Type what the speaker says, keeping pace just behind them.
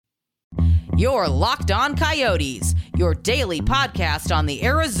You're Locked On Coyotes, your daily podcast on the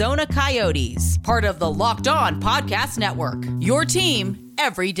Arizona Coyotes, part of the Locked On Podcast Network, your team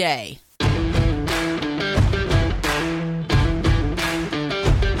every day.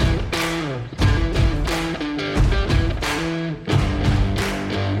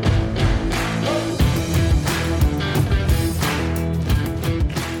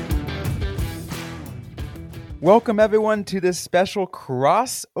 Welcome, everyone, to this special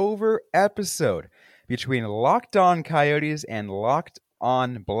crossover episode between Locked On Coyotes and Locked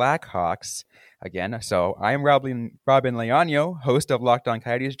On Blackhawks. Again, so I'm Robin Leonio, host of Locked On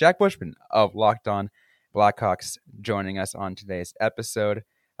Coyotes, Jack Bushman of Locked On Blackhawks, joining us on today's episode.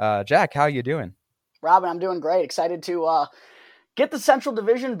 Jack, how are you doing? Robin, I'm doing great. Excited to get the Central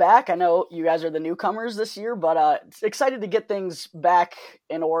Division back. I know you guys are the newcomers this year, but excited to get things back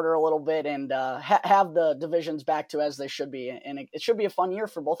in order a little bit and have the divisions back to as they should be. And it should be a fun year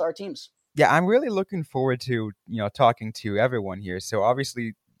for both our teams. Yeah, I'm really looking forward to talking to everyone here. So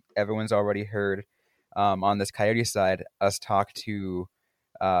obviously, everyone's already heard on this Coyote side us talk to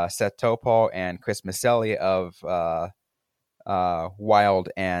Seth Topol and Chris Maselli of Wild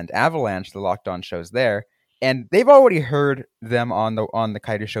and Avalanche, the Locked On shows there. And they've already heard them on the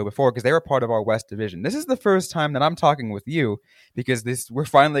Coyote show before because they were part of our West Division. This is the first time that I'm talking with you because we're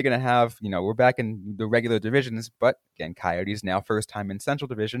finally going to have, we're back in the regular divisions. But again, Coyotes now first time in Central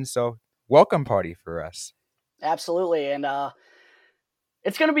Division. So welcome party for us. Absolutely. And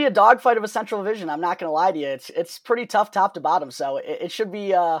it's going to be a dogfight of a Central Division. I'm not going to lie to you. It's pretty tough top to bottom. So it should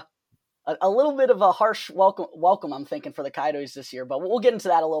be a little bit of a harsh welcome, I'm thinking, for the Coyotes this year. But we'll get into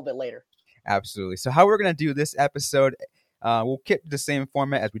that a little bit later. Absolutely. So how we're going to do this episode, we'll keep the same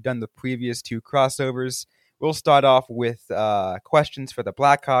format as we've done the previous two crossovers. We'll start off with questions for the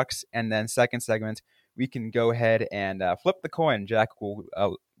Blackhawks, and then second segment, we can go ahead and flip the coin. Jack will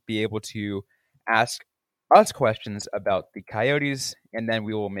be able to ask us questions about the Coyotes, and then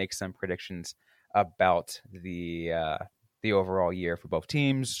we will make some predictions about the overall year for both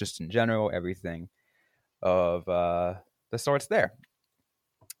teams, just in general, everything of the sorts there.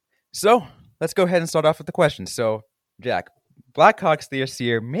 So let's go ahead and start off with the questions. So, Jack, Blackhawks this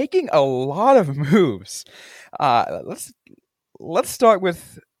year making a lot of moves. Let's start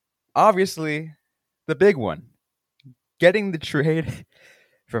with obviously the big one, getting the trade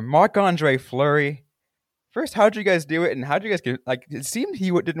for Marc-Andre Fleury. First, how'd you guys do it, and how'd you guys get? It seemed he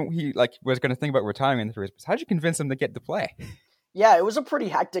was going to think about retiring in the first place. How'd you convince him to get to play? Yeah, it was a pretty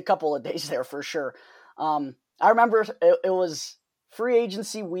hectic couple of days there for sure. I remember it was free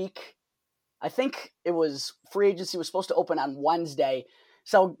agency week. I think free agency was supposed to open on Wednesday.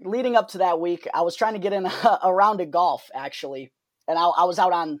 So leading up to that week, I was trying to get in a round of golf, actually. And I was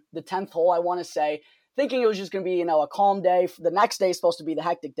out on the 10th hole, I want to say, thinking it was just going to be, a calm day. The next day is supposed to be the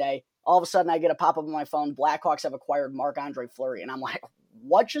hectic day. All of a sudden, I get a pop-up on my phone. Blackhawks have acquired Marc-Andre Fleury. And I'm like,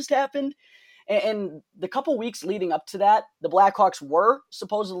 what just happened? And the couple weeks leading up to that, the Blackhawks were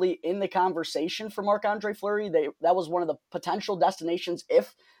supposedly in the conversation for Marc-Andre Fleury. That was one of the potential destinations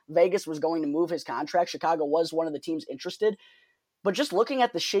if Vegas was going to move his contract. Chicago was one of the teams interested. But just looking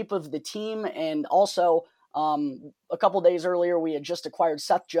at the shape of the team, and also a couple days earlier, we had just acquired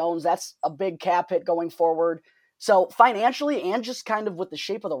Seth Jones. That's a big cap hit going forward. So financially and just kind of with the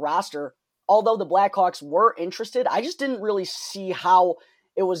shape of the roster, although the Blackhawks were interested, I just didn't really see how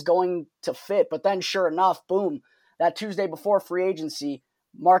it was going to fit. But then sure enough, boom, that Tuesday before free agency,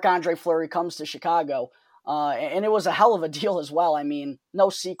 Marc-Andre Fleury comes to Chicago. And it was a hell of a deal as well. I mean, no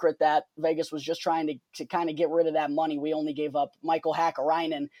secret that Vegas was just trying to kind of get rid of that money. We only gave up Michael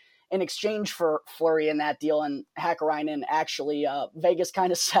Hakkarainen in exchange for Fleury in that deal. And Hakkarainen actually, Vegas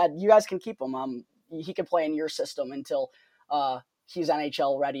kind of said, you guys can keep him. He can play in your system until he's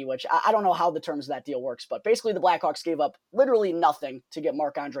NHL ready, which I don't know how the terms of that deal works, but basically the Blackhawks gave up literally nothing to get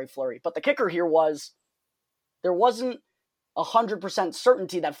Marc-Andre Fleury. But the kicker here was there wasn't 100%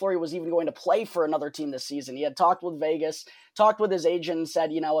 certainty that Fleury was even going to play for another team this season. He had talked with Vegas, talked with his agent, and said,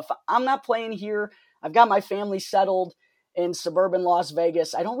 if I'm not playing here, I've got my family settled in suburban Las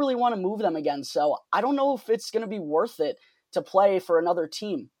Vegas. I don't really want to move them again. So I don't know if it's going to be worth it to play for another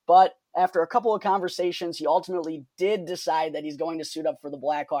team. But after a couple of conversations, he ultimately did decide that he's going to suit up for the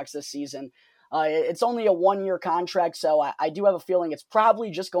Blackhawks this season. It's only a one-year contract, so I do have a feeling it's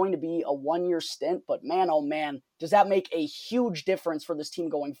probably just going to be a one-year stint. But man, oh man, does that make a huge difference for this team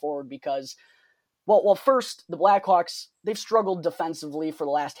going forward? Because, well, first, the Blackhawks, they've struggled defensively for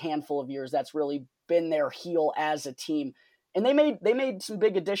the last handful of years. That's really been their heel as a team. And they made some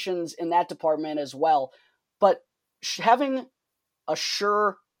big additions in that department as well. But having a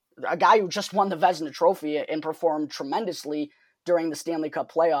guy who just won the Vezina Trophy and performed tremendously during the Stanley Cup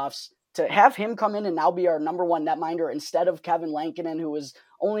playoffs, to have him come in and now be our number one netminder instead of Kevin Lankinen, who is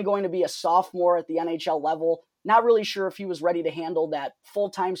only going to be a sophomore at the NHL level, not really sure if he was ready to handle that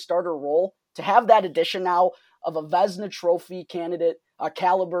full-time starter role. To have that addition now of a Vezina Trophy candidate, a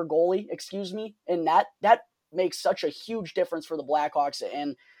caliber goalie, in that makes such a huge difference for the Blackhawks.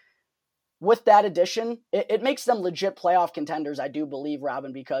 And with that addition, it makes them legit playoff contenders, I do believe,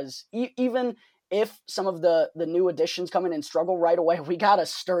 Robin, because even if some of the new additions come in and struggle right away, we got a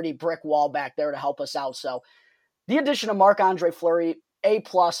sturdy brick wall back there to help us out. So the addition of Marc-Andre Fleury, A+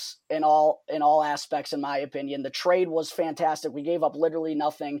 in all aspects, in my opinion. The trade was fantastic. We gave up literally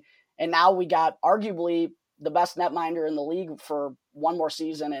nothing. And now we got arguably the best netminder in the league for one more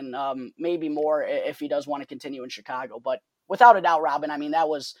season and maybe more if he does want to continue in Chicago. But without a doubt, Robin, I mean, that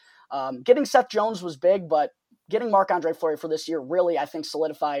was getting Seth Jones was big, but getting Marc-Andre Fleury for this year really, I think,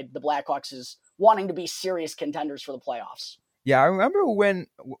 solidified the Blackhawks as wanting to be serious contenders for the playoffs. Yeah, I remember when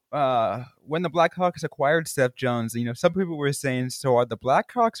the Blackhawks acquired Seth Jones. Some people were saying, "So are the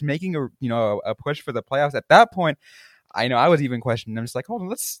Blackhawks making a push for the playoffs?" At that point, I was even questioning. I'm just like, hold on,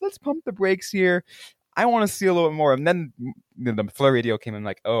 let's pump the brakes here. I want to see a little bit more. And then the Fleury deal came in.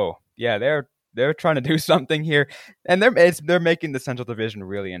 Like, oh yeah, they're trying to do something here, and they're making the Central Division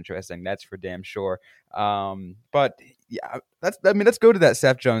really interesting. That's for damn sure. But yeah, let's go to that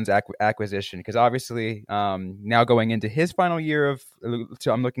Seth Jones acquisition, because obviously now going into his final year of,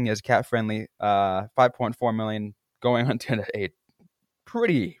 so I'm looking as cap friendly, $5.4 million, going on to a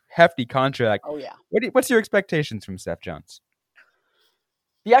pretty hefty contract. Oh yeah. What's your expectations from Seth Jones?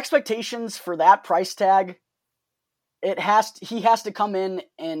 The expectations for that price tag, he has to come in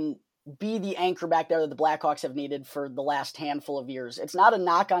and be the anchor back there that the Blackhawks have needed for the last handful of years. It's not a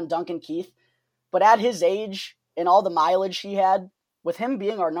knock on Duncan Keith, but at his age and all the mileage he had, with him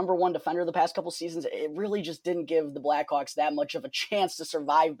being our number one defender the past couple seasons, it really just didn't give the Blackhawks that much of a chance to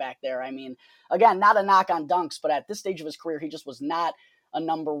survive back there. I mean, again, not a knock on Dunks, but at this stage of his career, he just was not a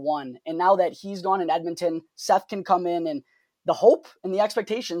number one. And now that he's gone in Edmonton, Seth can come in, and the hope and the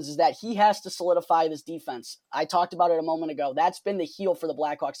expectations is that he has to solidify this defense. I talked about it a moment ago. That's been the heel for the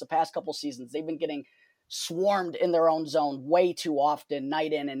Blackhawks the past couple seasons. They've been getting swarmed in their own zone way too often,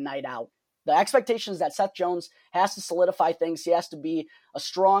 night in and night out. The expectation is that Seth Jones has to solidify things. He has to be a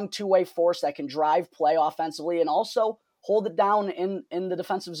strong two-way force that can drive play offensively and also hold it down in the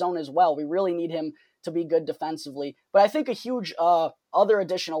defensive zone as well. We really need him to be good defensively. But I think a huge other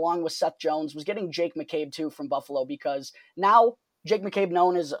addition along with Seth Jones was getting Jake McCabe too from Buffalo, because now Jake McCabe,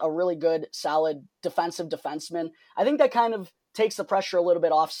 known as a really good, solid defensive defenseman, I think that kind of takes the pressure a little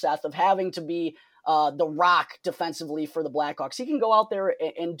bit off Seth of having to be the rock defensively for the Blackhawks. He can go out there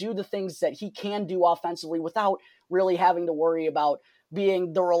and do the things that he can do offensively without really having to worry about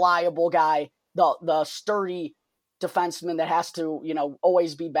being the reliable guy, the sturdy defenseman that has to,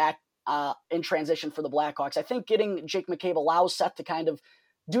 always be back in transition for the Blackhawks. I think getting Jake McCabe allows Seth to kind of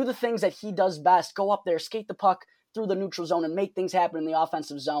do the things that he does best, go up there, skate the puck through the neutral zone and make things happen in the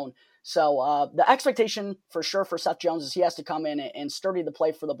offensive zone. So the expectation for sure for Seth Jones is he has to come in and sturdy the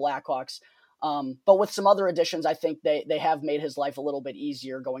play for the Blackhawks. But with some other additions, I think they have made his life a little bit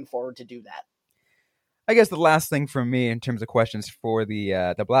easier going forward to do that. I guess the last thing for me in terms of questions for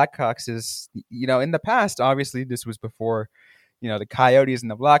the Blackhawks is, in the past, obviously this was before, the Coyotes and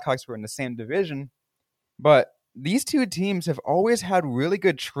the Blackhawks were in the same division, but these two teams have always had really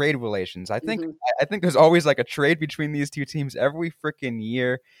good trade relations. I think there's always like a trade between these two teams every freaking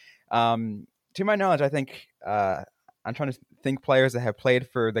year. To my knowledge, I think I'm trying to think players that have played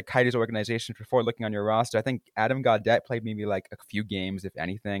for the Coyotes organization before looking on your roster. I think Adam Gaudette played maybe like a few games, if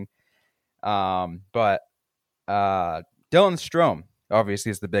anything. But Dylan Strome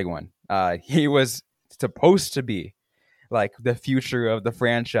obviously is the big one. He was supposed to be like the future of the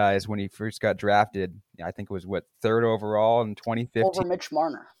franchise when he first got drafted. I think it was third overall in 2015 over Mitch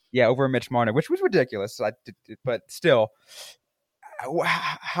Marner. Yeah, over Mitch Marner, which was ridiculous. But still,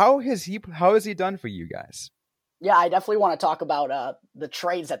 how has he done for you guys? Yeah, I definitely want to talk about the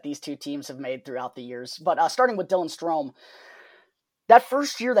trades that these two teams have made throughout the years. But starting with Dylan Strome, that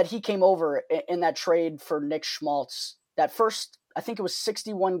first year that he came over in that trade for Nick Schmaltz, that first, I think it was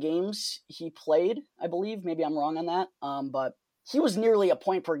 61 games he played, I believe. Maybe I'm wrong on that. But he was nearly a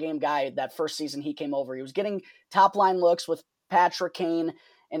point per game guy that first season he came over. He was getting top line looks with Patrick Kane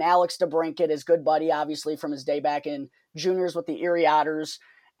and Alex DeBrincat, his good buddy, obviously, from his day back in juniors with the Erie Otters.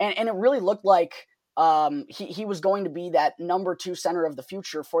 And it really looked like he was going to be that number 2 center of the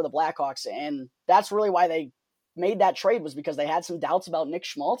future for the Blackhawks. And that's really why they made that trade, was because they had some doubts about Nick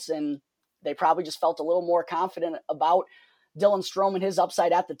Schmaltz, and they probably just felt a little more confident about Dylan Strome and his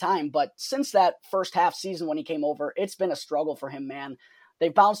upside at the time. But since that first half season when he came over, it's been a struggle for him, man.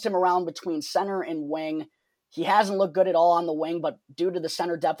 They've bounced him around between center and wing. He hasn't looked good at all on the wing, but due to the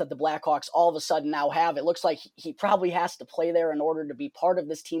center depth that the Blackhawks all of a sudden now have, it looks like he probably has to play there in order to be part of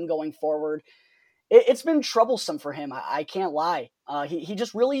this team going forward. It's been troublesome for him. I can't lie. He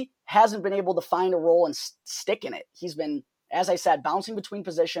just really hasn't been able to find a role and stick in it. He's been, as I said, bouncing between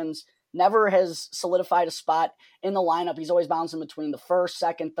positions, never has solidified a spot in the lineup. He's always bouncing between the first,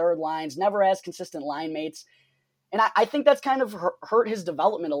 second, third lines, never has consistent line mates. And I think that's kind of hurt his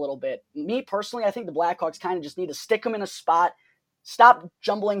development a little bit. Me personally, I think the Blackhawks kind of just need to stick him in a spot, stop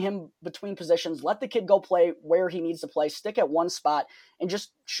jumbling him between positions, let the kid go play where he needs to play, stick at one spot, and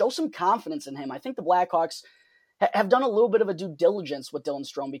just show some confidence in him. I think the Blackhawks have done a little bit of a due diligence with Dylan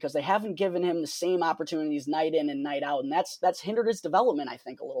Strome because they haven't given him the same opportunities night in and night out, and that's hindered his development, I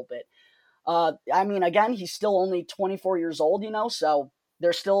think, a little bit. I mean, again, he's still only 24 years old, so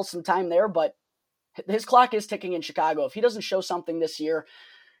there's still some time there, but his clock is ticking in Chicago. If he doesn't show something this year,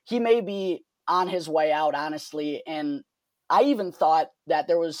 he may be on his way out, honestly. And I even thought that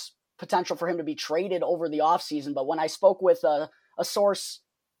there was potential for him to be traded over the offseason. But when I spoke with a source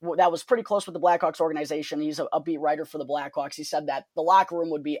that was pretty close with the Blackhawks organization, he's a beat writer for the Blackhawks, he said that the locker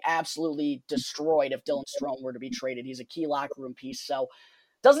room would be absolutely destroyed if Dylan Strome were to be traded. He's a key locker room piece. So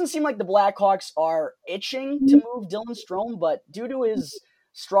doesn't seem like the Blackhawks are itching to move Dylan Strome, but due to his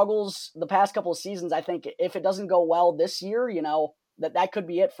struggles the past couple of seasons, I think if it doesn't go well this year, that could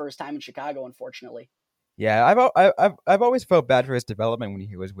be it for his time in Chicago, unfortunately. Yeah, I've always felt bad for his development when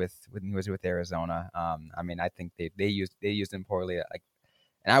he was with Arizona. I mean, I think they used him poorly.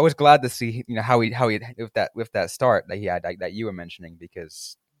 And I was glad to see how he with that start that he had that you were mentioning,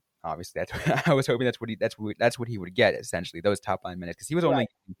 because obviously I was hoping that's what he would get, essentially, those top line minutes, because he was only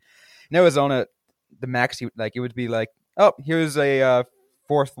in Arizona, the max it would be like, oh, here's a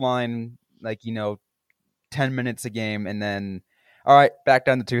fourth line, 10 minutes a game, and then all right, back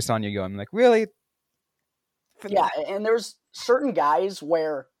down to Tucson you go. I'm like, really? Yeah, and there's certain guys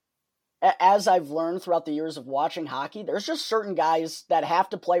where, as I've learned throughout the years of watching hockey, there's just certain guys that have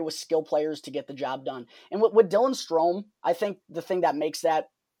to play with skill players to get the job done. And with Dylan Strome, I think the thing that makes that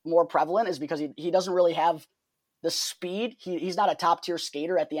more prevalent is because he doesn't really have the speed. He's not a top-tier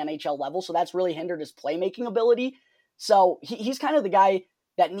skater at the NHL level, so that's really hindered his playmaking ability. So he's kind of the guy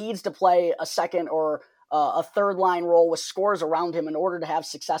that needs to play a second or a third-line role with scores around him in order to have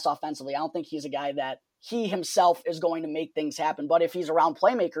success offensively. I don't think he's a guy that he himself is going to make things happen. But if he's around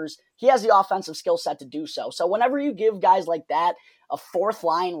playmakers, he has the offensive skill set to do so. So whenever you give guys like that a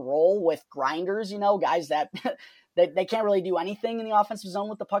fourth-line role with grinders, guys that they can't really do anything in the offensive zone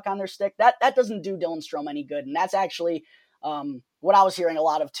with the puck on their stick, that doesn't do Dylan Strome any good. And that's actually what I was hearing a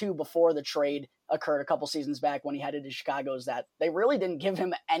lot of, too, before the trade occurred a couple seasons back when he headed to Chicago, is that they really didn't give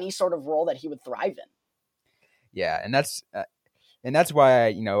him any sort of role that he would thrive in. Yeah, and that's why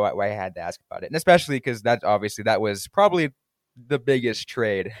I had to ask about it, and especially because that was probably the biggest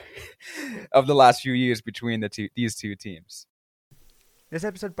trade of the last few years between these two teams. This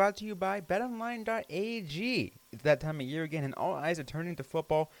episode brought to you by BetOnline.ag. It's that time of year again, and all eyes are turning to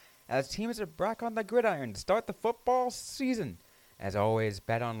football as teams are back on the gridiron to start the football season. As always,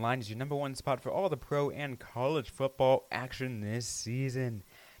 BetOnline is your number one spot for all the pro and college football action this season.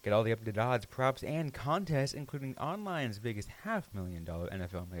 Get all the up-to-date odds, props, and contests, including online's biggest $500,000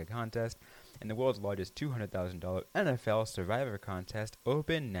 NFL Mega Contest and the world's largest $200,000 NFL Survivor Contest,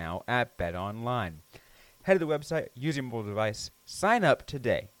 open now at BetOnline. Head to the website, use your mobile device, sign up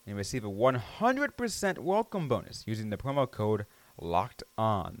today, and receive a 100% welcome bonus using the promo code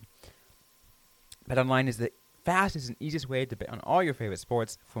LOCKEDON. BetOnline is the fastest and easiest way to bet on all your favorite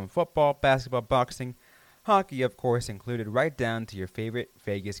sports, from football, basketball, boxing, hockey, of course, included, right down to your favorite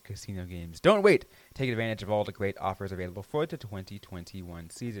Vegas casino games. Don't wait. Take advantage of all the great offers available for the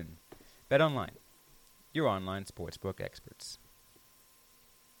 2021 season. BetOnline, your online sportsbook experts.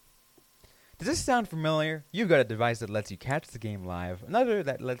 Does this sound familiar? You've got a device that lets you catch the game live, another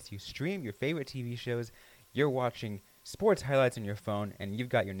that lets you stream your favorite TV shows, you're watching sports highlights on your phone, and you've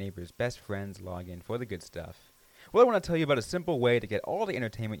got your neighbor's best friends log in for the good stuff. Well, I want to tell you about a simple way to get all the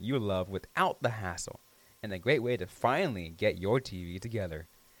entertainment you love without the hassle, and a great way to finally get your TV together.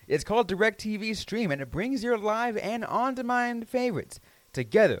 It's called DirecTV Stream, and it brings your live and on-demand favorites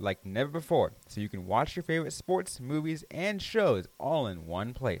together like never before, so you can watch your favorite sports, movies, and shows all in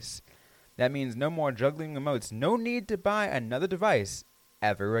one place. That means no more juggling remotes, no need to buy another device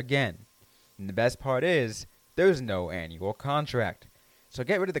ever again. And the best part is, there's no annual contract. So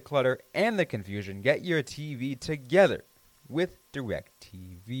get rid of the clutter and the confusion. Get your TV together with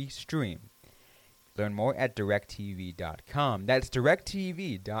DirecTV Stream. Learn more at directtv.com. That's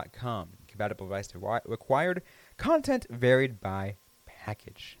directtv.com. Compatible device required. Content varied by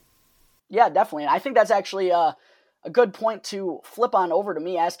package. Yeah, definitely. And I think that's actually a good point to flip on over to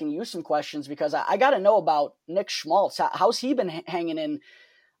me asking you some questions, because I got to know about Nick Schmaltz. How's he been hanging in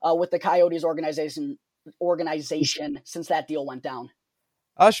with the Coyotes organization since that deal went down?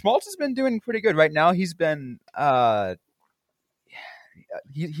 Schmaltz has been doing pretty good right now. He's been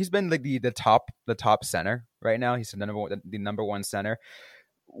he's been like the top center right now. He's the number one center,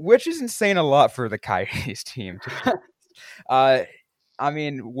 which is insane a lot for the Coyotes team. I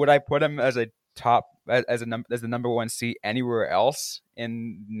mean, would I put him as a top as the number one seat anywhere else?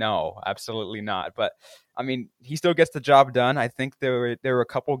 And no, absolutely not. But I mean, he still gets the job done. I think there were a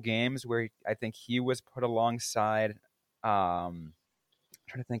couple games where I think he was put alongside. I'm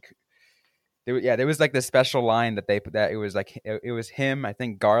trying to think. There was like this special line that it was like it was him, I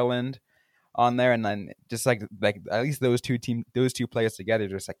think Garland on there, and then just like at least those two players together,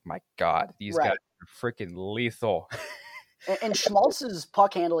 just like, my God, these guys are freaking lethal. And Schmaltz's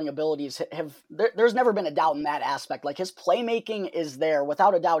puck handling abilities there's never been a doubt in that aspect. Like, his playmaking is there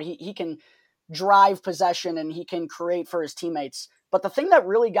without a doubt. He can drive possession and he can create for his teammates. But the thing that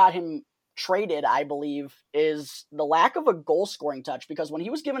really got him traded, I believe, is the lack of a goal scoring touch, because when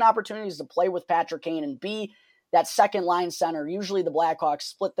he was given opportunities to play with Patrick Kane and be that second line center, usually the Blackhawks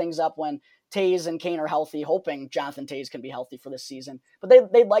split things up when Toews and Kane are healthy, hoping Jonathan Toews can be healthy for this season.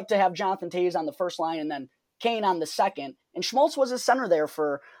 But they'd like to have Jonathan Toews on the first line and then Kane on the second. And Schmaltz was a center there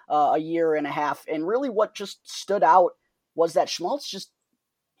for a year and a half. And really what just stood out was that Schmaltz just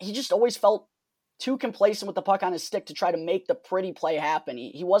always felt too complacent with the puck on his stick to try to make the pretty play happen.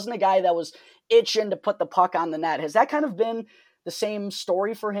 He wasn't a guy that was itching to put the puck on the net. Has that kind of been the same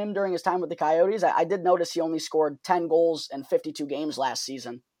story for him during his time with the Coyotes? I did notice he only scored 10 goals in 52 games last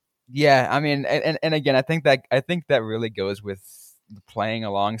season. Yeah, I mean, and again, I think that really goes with playing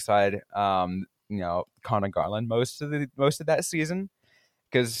alongside Connor Garland most of that season,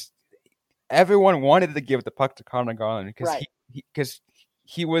 because everyone wanted to give the puck to Connor Garland because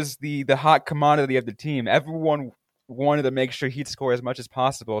he was the hot commodity of the team. Everyone wanted to make sure he'd score as much as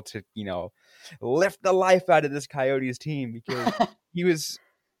possible to, lift the life out of this Coyotes team, because he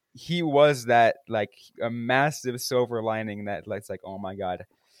was that, like, a massive silver lining that, like, it's like, oh my God,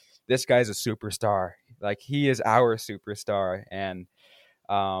 this guy's a superstar. Like, he is our superstar. And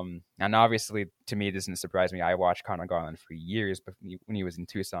obviously, to me, it doesn't surprise me. I watched Connor Garland for years, but when he was in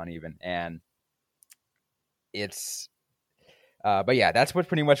Tucson even, and it's but yeah, that's what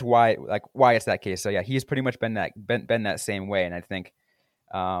pretty much why it's that case. So yeah, he's pretty much been that same way. And I think,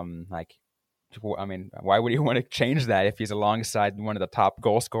 I mean, why would you want to change that if he's alongside one of the top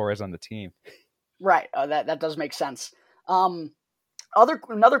goal scorers on the team? Right. That does make sense.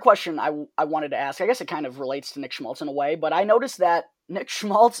 Another question I wanted to ask, I guess it kind of relates to Nick Schmaltz in a way, but I noticed that Nick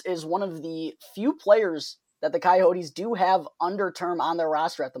Schmaltz is one of the few players that the Coyotes do have under term on their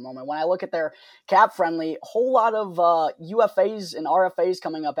roster at the moment. When I look at their cap friendly, whole lot of UFAs and RFAs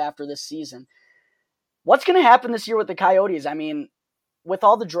coming up after this season. What's going to happen this year with the Coyotes? I mean, with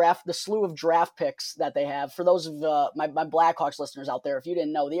all the slew of draft picks that they have, for those of my Blackhawks listeners out there, if you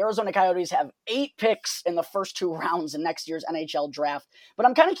didn't know, the Arizona Coyotes have 8 picks in the first 2 rounds in next year's NHL draft. But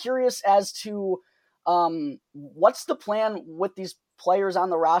I'm kind of curious as to what's the plan with these players on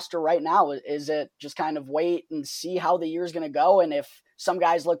the roster right now? Is it just kind of wait and see how the year's going to go, and if some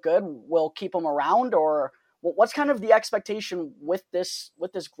guys look good, we'll keep them around? Or what's kind of the expectation with this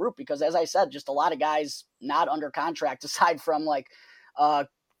group? Because as I said, just a lot of guys not under contract aside from like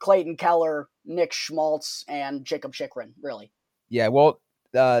Clayton Keller, Nick Schmaltz, and Jacob Chychrun, really. Yeah, well,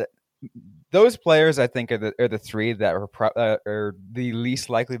 those players, I think, are the 3 that are the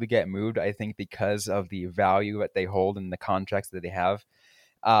least likely to get moved, I think, because of the value that they hold and the contracts that they have.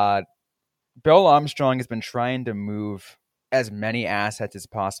 Bill Armstrong has been trying to move as many assets as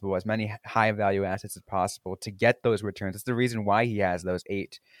possible, as many high-value assets as possible, to get those returns. It's the reason why he has those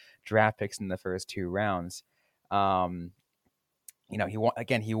 8 draft picks in the first 2 rounds. He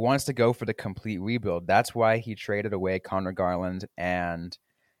wants to go for the complete rebuild. That's why he traded away Connor Garland and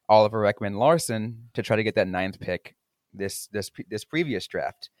Oliver Ekman-Larsson to try to get that 9th pick this previous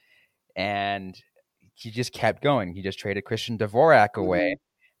draft. And he just kept going. He just traded Christian Dvorak away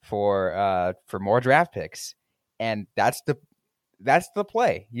for more draft picks. And that's the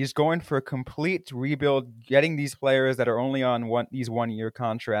play. He's going for a complete rebuild, getting these players that are only on these 1-year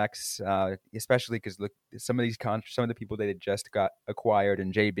contracts, especially because look, some of the people they just got acquired,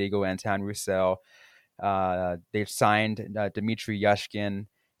 and Jay Beagle, Anton Roussel, they've signed Dmitry Yushkin.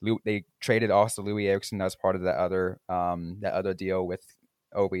 They traded also Louis Eriksson as part of that other deal with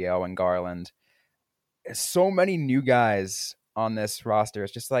OBL and Garland. So many new guys on this roster.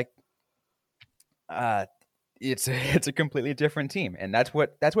 It's just like it's a completely different team, and that's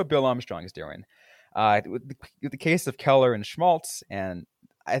what Bill Armstrong is doing. With the case of Keller and Schmaltz, and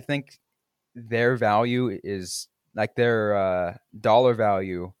I think their value is like their dollar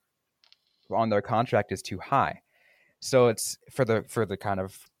value on their contract is too high. So it's for the kind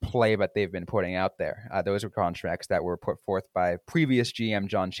of play that they've been putting out there. Those were contracts that were put forth by previous GM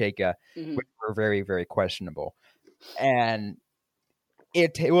John Chayka, which were very, very questionable. And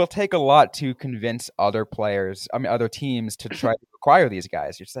it will take a lot to convince other teams to try to acquire these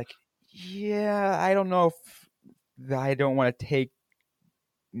guys. It's like, yeah, I don't know if I don't want to take,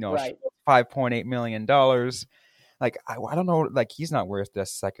 right. $5.8 million. Like, I don't know, like, he's not worth the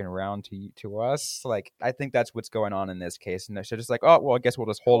second round to us. Like, I think that's what's going on in this case. And they're just like, oh, well, I guess we'll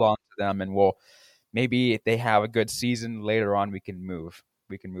just hold on to them, and maybe if they have a good season later on, we can move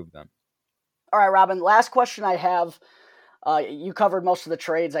them. All right, Robin, last question I have. You covered most of the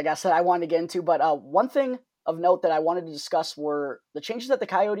trades, I guess, that I wanted to get into, but one thing of note that I wanted to discuss were the changes that the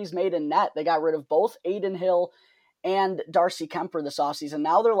Coyotes made in net. They got rid of both Adin Hill and Darcy Kemper this offseason.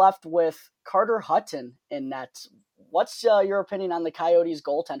 Now they're left with Carter Hutton in net. What's your opinion on the Coyotes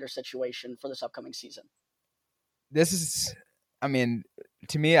goaltender situation for this upcoming season? This is, I mean,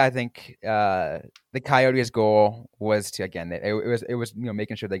 to me, I think the Coyotes' goal was to, again, it was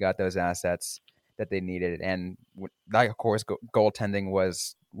making sure they got those assets that they needed, and that, of course, goaltending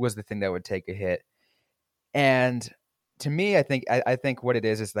was the thing that would take a hit. And to me, I think what it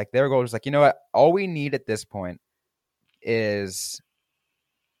is like their goal is like, you know what, all we need at this point is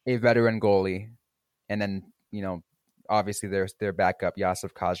a veteran goalie, and then obviously there's their backup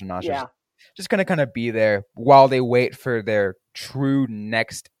Josef Kazanash. Yeah. Just going to kind of be there while they wait for their true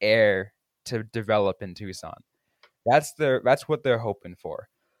next heir to develop in Tucson. That's what they're hoping for.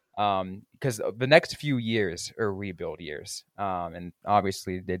 Because the next few years are rebuild years. And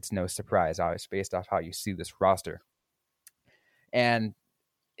obviously it's no surprise, based off how you see this roster. And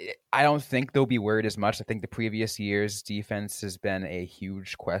I don't think they'll be worried as much. I think the previous year's defense has been a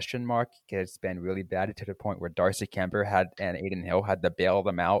huge question mark. It's been really bad to the point where Darcy Kemper and Adin Hill had to bail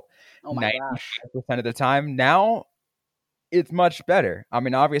them out 90% of the time. Now it's much better. I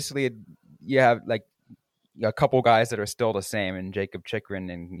mean, obviously you have like a couple guys that are still the same, and Jacob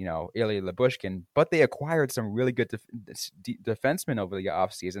Chikrin and Ilya Lyubushkin, but they acquired some really good defensemen over the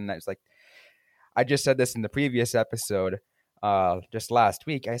offseason. That's like, I just said this in the previous episode. Just last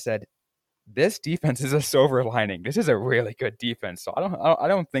week, I said this defense is a silver lining. This is a really good defense, so I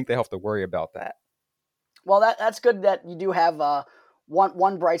don't think they have to worry about that. Well, that's good that you do have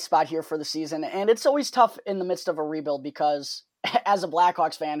one bright spot here for the season, and it's always tough in the midst of a rebuild because, as a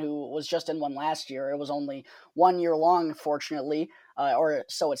Blackhawks fan who was just in one last year, it was only 1 year long, fortunately, or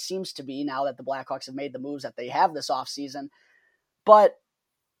so it seems to be now that the Blackhawks have made the moves that they have this offseason. But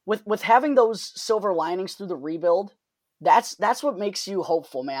with having those silver linings through the rebuild, that's what makes you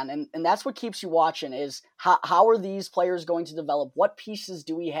hopeful, man. And that's what keeps you watching is how are these players going to develop? What pieces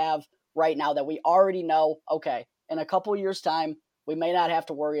do we have right now that we already know, okay, in a couple of years' time, we may not have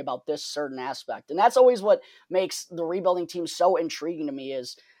to worry about this certain aspect. And that's always what makes the rebuilding team so intriguing to me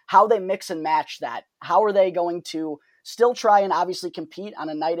is how they mix and match that. How are they going to still try and obviously compete on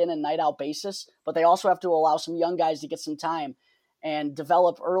a night in and night out basis, but they also have to allow some young guys to get some time and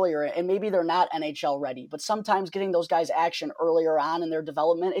develop earlier. And maybe they're not NHL ready, but sometimes getting those guys action earlier on in their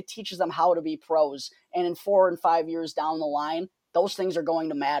development, it teaches them how to be pros. And in 4 and 5 years down the line, those things are going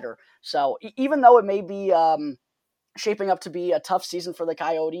to matter. So even though it may be shaping up to be a tough season for the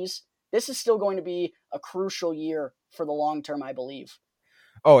Coyotes, this is still going to be a crucial year for the long term, I believe.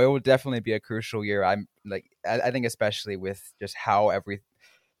 Oh, it will definitely be a crucial year. I think especially with just how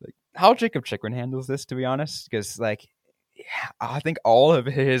Jacob Chikrin handles this, to be honest, because I think all of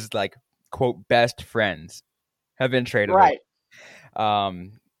his quote best friends have been traded. Right.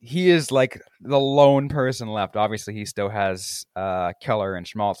 He is like the lone person left. Obviously, he still has Keller and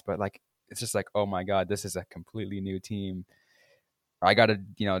Schmaltz, but it's just like, oh my God, this is a completely new team. I got to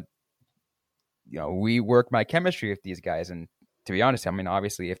rework my chemistry with these guys. And to be honest, I mean,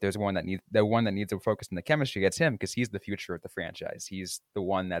 obviously, if there's one that needs to focus on the chemistry, it's him because he's the future of the franchise. He's the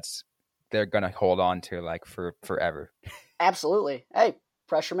one they're gonna hold on to for forever. Absolutely. Hey,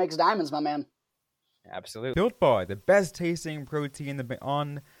 pressure makes diamonds, my man. Absolutely. Built Bar, the best tasting protein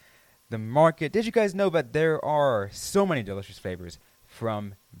on the market. Did you guys know that there are so many delicious flavors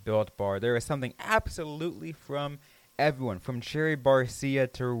from Built Bar? There is something absolutely from everyone, from cherry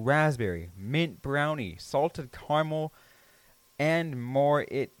barcia to raspberry, mint brownie, salted caramel, and more.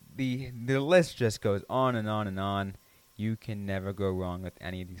 The list just goes on and on and on. You can never go wrong with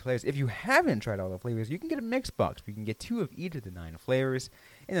any of these flavors. If you haven't tried all the flavors, you can get a mix box. You can get 2 of each of the 9 flavors.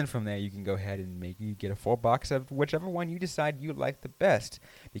 And then from there, you can go ahead and you get a full box of whichever one you decide you like the best.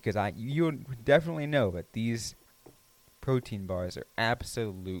 Because you definitely know that these protein bars are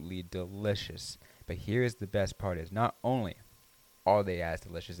absolutely delicious. But here's the best part: is not only are they as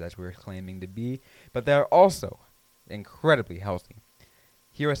delicious as we're claiming to be, but they're also incredibly healthy.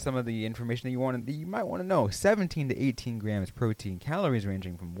 Here are some of the information that you might want to know. 17 to 18 grams protein, calories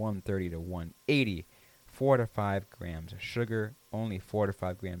ranging from 130 to 180. 4 to 5 grams of sugar, only 4 to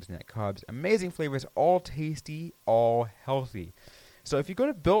 5 grams net carbs. Amazing flavors, all tasty, all healthy. So if you go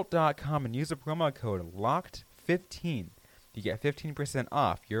to built.com and use the promo code LOCKED15, you get 15%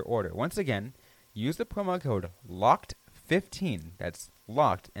 off your order. Once again, use the promo code LOCKED15, that's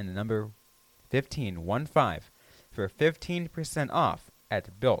locked and the number 15, 1-5, for 15% off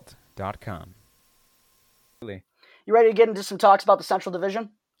at built.com. You ready to get into some talks about the Central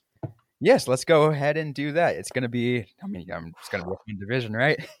Division? Yes, let's go ahead and do that. It's going to be, it's going to be a fun division,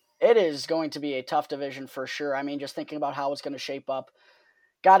 right? It is going to be a tough division for sure. I mean, just thinking about how it's going to shape up.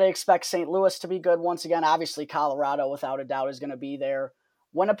 Got to expect St. Louis to be good once again. Obviously, Colorado, without a doubt, is going to be there.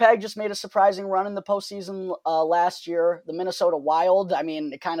 Winnipeg just made a surprising run in the postseason last year. The Minnesota Wild, I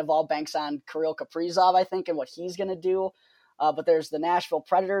mean, it kind of all banks on Kirill Kaprizov, I think, and what he's going to do. But there's the Nashville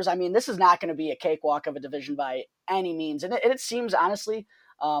Predators. I mean, this is not going to be a cakewalk of a division by any means. And it seems, honestly,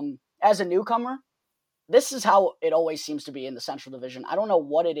 as a newcomer, this is how it always seems to be in the Central Division. I don't know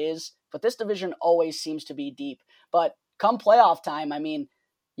what it is, but this division always seems to be deep. But come playoff time, I mean,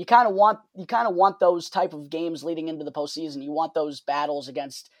 you kind of want those type of games leading into the postseason. You want those battles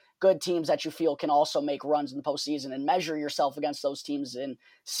against good teams that you feel can also make runs in the postseason, and measure yourself against those teams and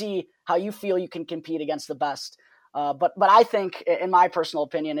see how you feel you can compete against the best. But I think, in my personal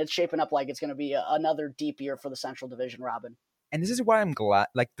opinion, it's shaping up like it's going to be another deep year for the Central Division, Robin. And this is why I'm glad,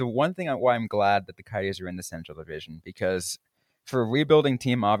 the one thing why I'm glad that the Coyotes are in the Central Division, because for a rebuilding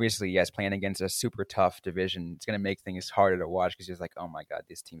team, obviously, yes, playing against a super tough division, it's going to make things harder to watch because you're like, oh my God,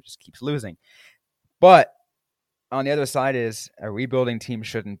 this team just keeps losing. But on the other side is a rebuilding team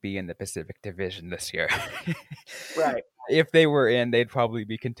shouldn't be in the Pacific Division this year. Right. If they were in, they'd probably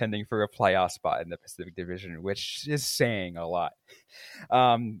be contending for a playoff spot in the Pacific Division, which is saying a lot.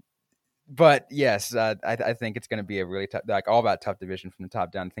 But yes, I think it's going to be a really tough, all about tough division from the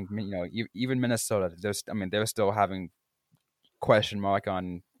top down. I think, even Minnesota, they're still having question mark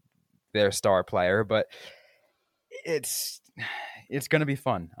on their star player, but it's going to be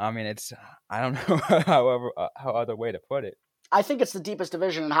fun. I mean, I don't know how other way to put it. I think it's the deepest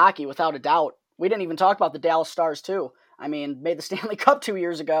division in hockey, without a doubt. We didn't even talk about the Dallas Stars too. I mean, made the Stanley Cup 2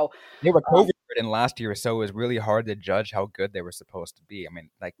 years ago. They were COVID in last year, so it was really hard to judge how good they were supposed to be. I mean,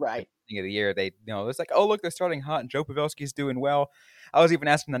 right. At the beginning of the year, it's like, oh, look, they're starting hot, and Joe Pavelski's doing well. I was even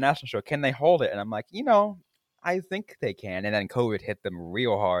asking the national show, can they hold it? And I'm like, I think they can. And then COVID hit them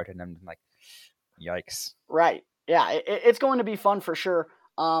real hard, and I'm like, yikes. Right. Yeah, it's going to be fun for sure.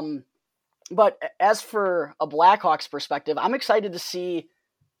 But as for a Blackhawks perspective, I'm excited to see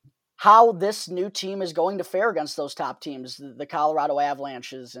how this new team is going to fare against those top teams, the Colorado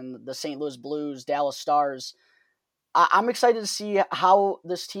Avalanches and the St. Louis Blues, Dallas Stars. I'm excited to see how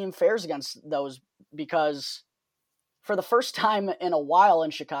this team fares against those, because for the first time in a while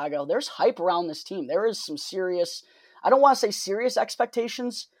in Chicago, there's hype around this team. There is some serious, I don't want to say serious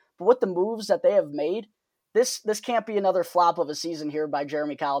expectations, but with the moves that they have made, this can't be another flop of a season here by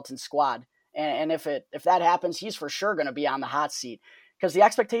Jeremy Colleton's squad. And if that happens, he's for sure going to be on the hot seat, because the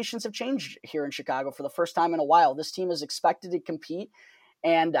expectations have changed here in Chicago for the first time in a while. This team is expected to compete,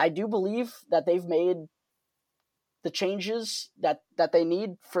 and I do believe that they've made the changes that they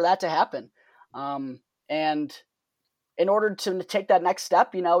need for that to happen. And in order to take that next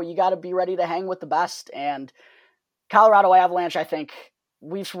step, you got to be ready to hang with the best. And Colorado Avalanche, I think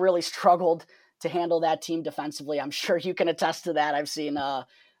we've really struggled to handle that team defensively. I'm sure you can attest to that. I've seen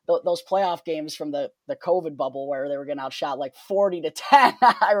those playoff games from the COVID bubble where they were getting outshot like 40-10.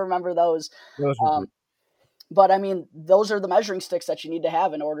 I remember those. But I mean, those are the measuring sticks that you need to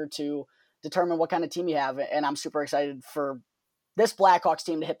have in order to determine what kind of team you have. And I'm super excited for this Blackhawks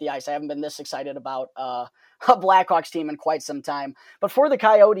team to hit the ice. I haven't been this excited about a Blackhawks team in quite some time. But for the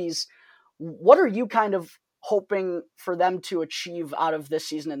Coyotes, what are you kind of hoping for them to achieve out of this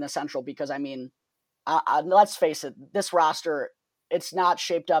season in the Central? Because I mean, let's face it, this roster, it's not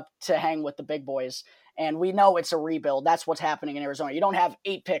shaped up to hang with the big boys. And we know it's a rebuild. That's what's happening in Arizona. You don't have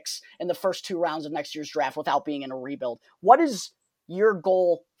 8 picks in the first 2 rounds of next year's draft without being in a rebuild. What is your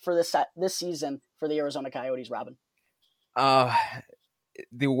goal for this season for the Arizona Coyotes, Robin?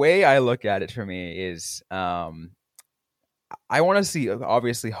 The way I look at it for me is I want to see,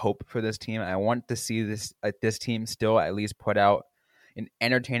 obviously, hope for this team. I want to see this team still at least put out an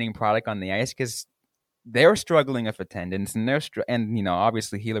entertaining product on the ice because they're struggling with attendance, and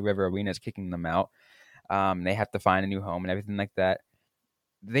obviously Gila River Arena is kicking them out. They have to find a new home and everything like that.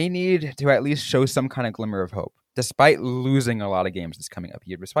 They need to at least show some kind of glimmer of hope, despite losing a lot of games this coming up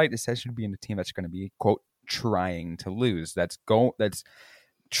year. Despite this should be in a team that's going to be quote trying to lose. That's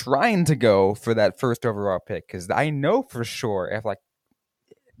trying to go for that first overall pick, because I know for sure if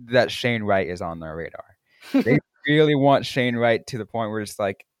that Shane Wright is on their radar. They really want Shane Wright to the point where it's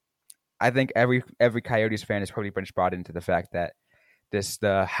like, I think every Coyotes fan has probably been brought into the fact that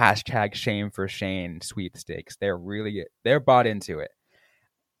the hashtag shame for Shane sweepstakes. They're bought into it.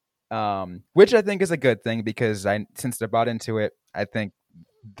 Which I think is a good thing, because since they're bought into it, I think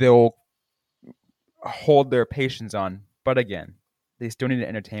they'll hold their patience on. But again, they still need an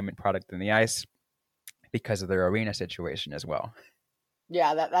entertainment product in the ice because of their arena situation as well.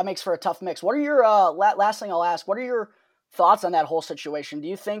 Yeah, that makes for a tough mix. What are your last thing I'll ask? What are your thoughts on that whole situation? Do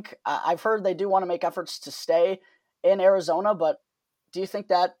you think I've heard they do want to make efforts to stay in Arizona, but do you think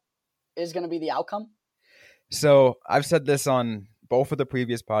that is going to be the outcome? So I've said this on both of the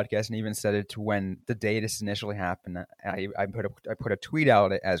previous podcasts, and even said it when the day this initially happened. I put a tweet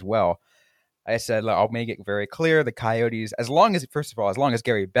out as well. I said, I'll make it very clear: the Coyotes, as long as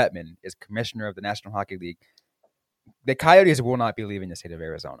Gary Bettman is commissioner of the National Hockey League, the Coyotes will not be leaving the state of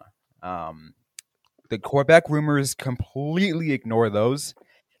Arizona. The Quebec rumors completely ignore those,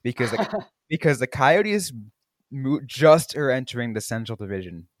 because the Coyotes just are entering the Central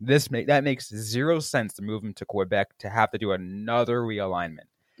Division. That makes zero sense to move them to Quebec to have to do another realignment.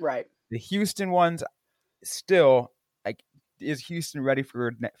 Right. The Houston ones still, is Houston ready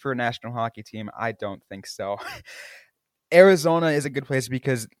for a national hockey team? I don't think so. Arizona is a good place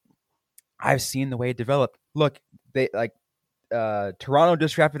because I've seen the way it developed. Look, they Toronto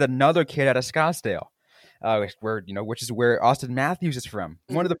just drafted another kid out of Scottsdale, which is where Austin Matthews is from.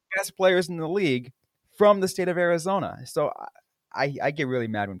 One of the best players in the league from the state of Arizona. So I get really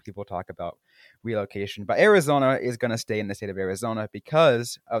mad when people talk about relocation, but Arizona is going to stay in the state of Arizona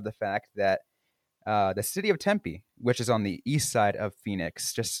because of the fact that the city of Tempe, which is on the east side of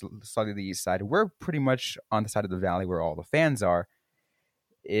Phoenix, just slightly the east side, we're pretty much on the side of the valley where all the fans are,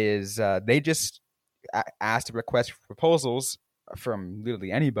 is they just asked to request proposals from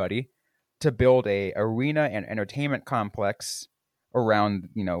literally anybody to build a arena and entertainment complex around,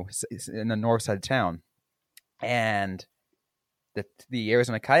 in the north side of town. And the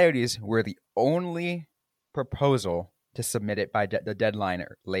Arizona Coyotes were the only proposal to submit it by the deadline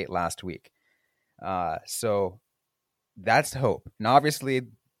late last week. So that's hope. And obviously,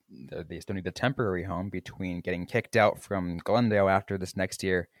 they still need a temporary home between getting kicked out from Glendale after this next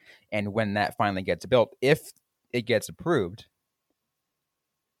year and when that finally gets built, if it gets approved.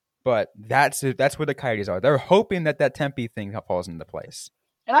 But that's where the Coyotes are. They're hoping that Tempe thing falls into place.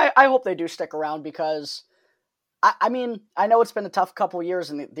 And I hope they do stick around, because I mean, I know it's been a tough couple of years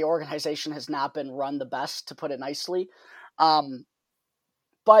and the organization has not been run the best, to put it nicely.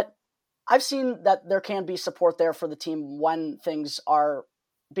 But I've seen that there can be support there for the team when things are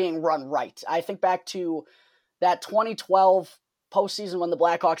being run right. I think back to that 2012 postseason when the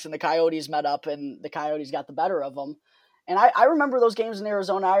Blackhawks and the Coyotes met up and the Coyotes got the better of them. And I remember those games in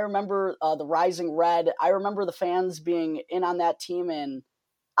Arizona. I remember the Rising Red. I remember the fans being in on that team. And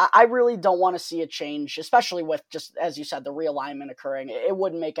I really don't want to see a change, especially with, just as you said, the realignment occurring. It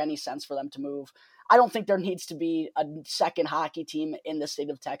wouldn't make any sense for them to move. I don't think there needs to be a second hockey team in the state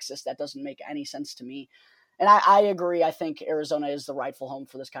of Texas. That doesn't make any sense to me. And I agree. I think Arizona is the rightful home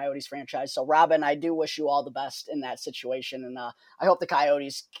for this Coyotes franchise. So, Robin, I do wish you all the best in that situation. And I hope the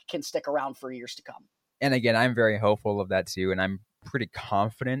Coyotes can stick around for years to come. And again, I'm very hopeful of that too. And I'm pretty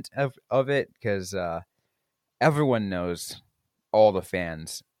confident of it, because everyone knows all the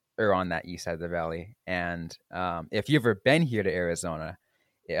fans are on that east side of the valley. And if you've ever been here to Arizona,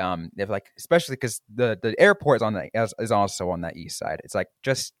 especially because the airport is also on that east side. It's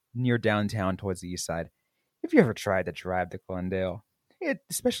just near downtown towards the east side. If you ever tried to drive to Glendale,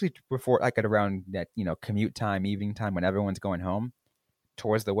 especially before at around that commute time, evening time, when everyone's going home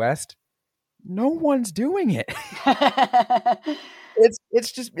towards the west, no one's doing it.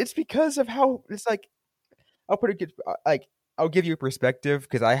 It's because of how it's I'll put it I'll give you a perspective,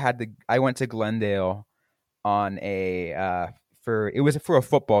 because I went to Glendale on for a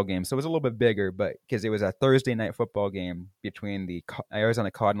football game, so it was a little bit bigger, but because it was a Thursday night football game between the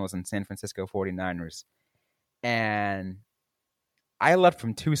Arizona Cardinals and San Francisco 49ers. And I left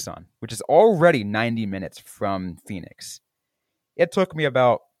from Tucson, which is already 90 minutes from Phoenix. It took me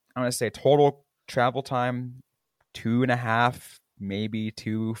about, I want to say, total travel time 2.5, maybe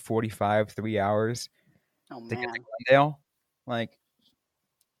 2:45, 3 hours to get to Glendale.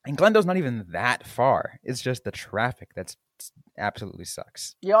 And Glendo's not even that far. It's just the traffic that's absolutely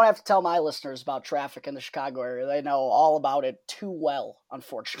sucks. You don't have to tell my listeners about traffic in the Chicago area. They know all about it too well,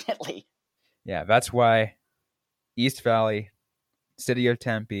 unfortunately. Yeah, that's why East Valley, City of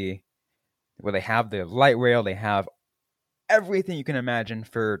Tempe, where they have the light rail, they have everything you can imagine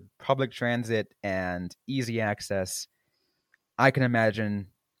for public transit and easy access. I can imagine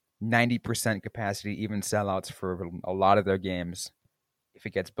 90% capacity, even sellouts for a lot of their games if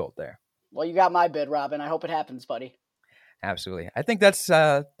it gets built there. Well, you got my bid, Robin. I hope it happens, buddy. Absolutely. I think that's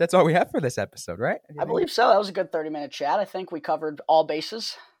all we have for this episode, right? I believe so. That was a good 30-minute chat. I think we covered all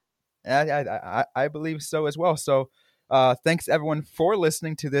bases. I believe so as well. So thanks everyone for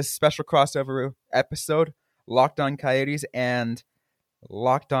listening to this special crossover episode, Locked On Coyotes and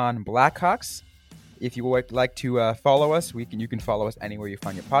Locked On Blackhawks. If you would like to follow us, you can follow us anywhere you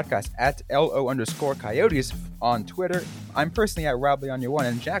find your podcast at LO_Coyotes on Twitter. I'm personally at RobLeon1.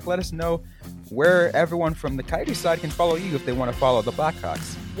 And Jack, let us know where everyone from the Coyotes side can follow you if they want to follow the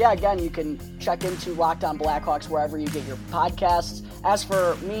Blackhawks. Yeah, again, you can check into Locked On Blackhawks wherever you get your podcasts. As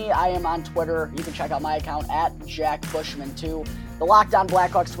for me, I am on Twitter. You can check out my account at JackBushman2. The Locked On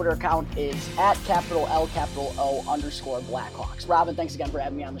Blackhawks Twitter account is at _Blackhawks. Robin, thanks again for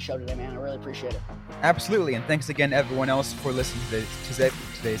having me on the show today, man. I really appreciate it. Absolutely, and thanks again everyone else for listening to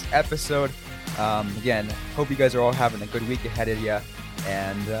today's episode. Again, hope you guys are all having a good week ahead of you,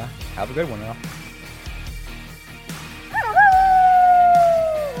 and have a good one, y'all.